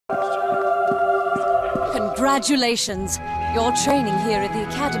Congratulations! Your training here at the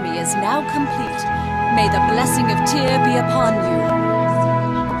Academy is now complete. May the blessing of Tyr be upon you.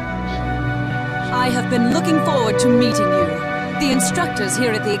 I have been looking forward to meeting you. The instructors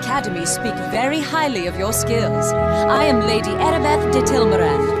here at the Academy speak very highly of your skills. I am Lady Aribeth de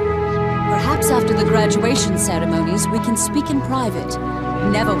Tylmarande. Perhaps after the graduation ceremonies, we can speak in private.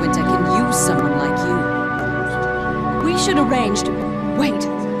 Neverwinter can use someone like you. We should arrange to... Wait,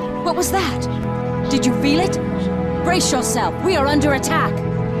 what was that? Did you feel it? Brace yourself, we are under attack.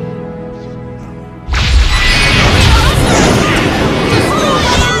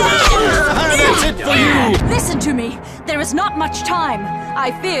 That's it for you! Listen to me, there is not much time.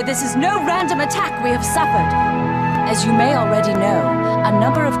 I fear this is no random attack we have suffered. As you may already know, a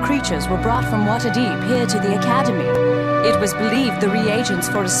number of creatures were brought from Waterdeep here to the Academy. It was believed the reagents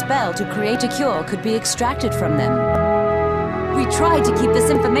for a spell to create a cure could be extracted from them. We tried to keep this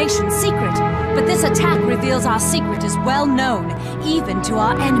information secret, but this attack reveals our secret is well known, even to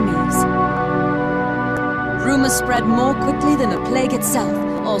our enemies. Rumors spread more quickly than the plague itself,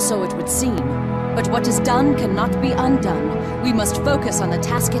 or so it would seem. But what is done cannot be undone. We must focus on the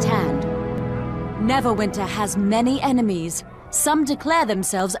task at hand. Neverwinter has many enemies. Some declare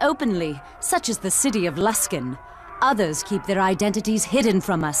themselves openly, such as the city of Luskan. Others keep their identities hidden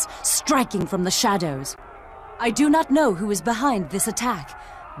from us, striking from the shadows. I do not know who is behind this attack,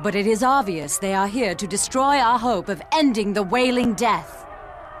 but it is obvious they are here to destroy our hope of ending the Wailing Death.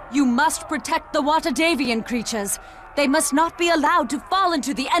 You must protect the Waterdavian creatures. They must not be allowed to fall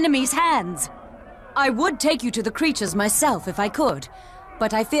into the enemy's hands. I would take you to the creatures myself if I could,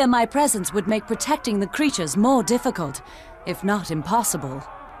 but I fear my presence would make protecting the creatures more difficult, if not impossible.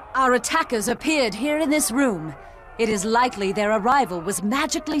 Our attackers appeared here in this room. It is likely their arrival was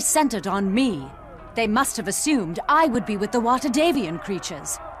magically centered on me. They must have assumed I would be with the Waterdavian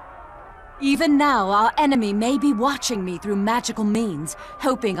creatures. Even now, our enemy may be watching me through magical means,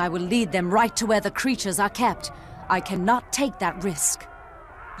 hoping I will lead them right to where the creatures are kept. I cannot take that risk.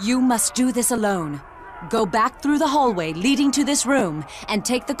 You must do this alone. Go back through the hallway leading to this room, and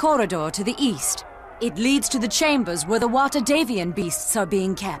take the corridor to the east. It leads to the chambers where the Waterdavian beasts are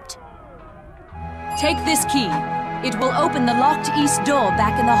being kept. Take this key. It will open the locked east door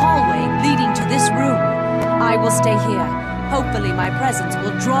back in the hallway leading to this room. I will stay here. Hopefully my presence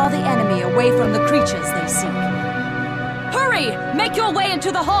will draw the enemy away from the creatures they seek. Hurry! Make your way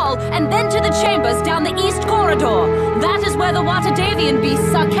into the hall and then to the chambers down the east corridor. That is where the Waterdavian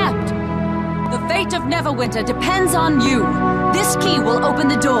beasts are kept. The fate of Neverwinter depends on you. This key will open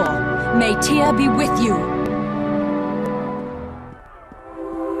the door. May Tyr be with you.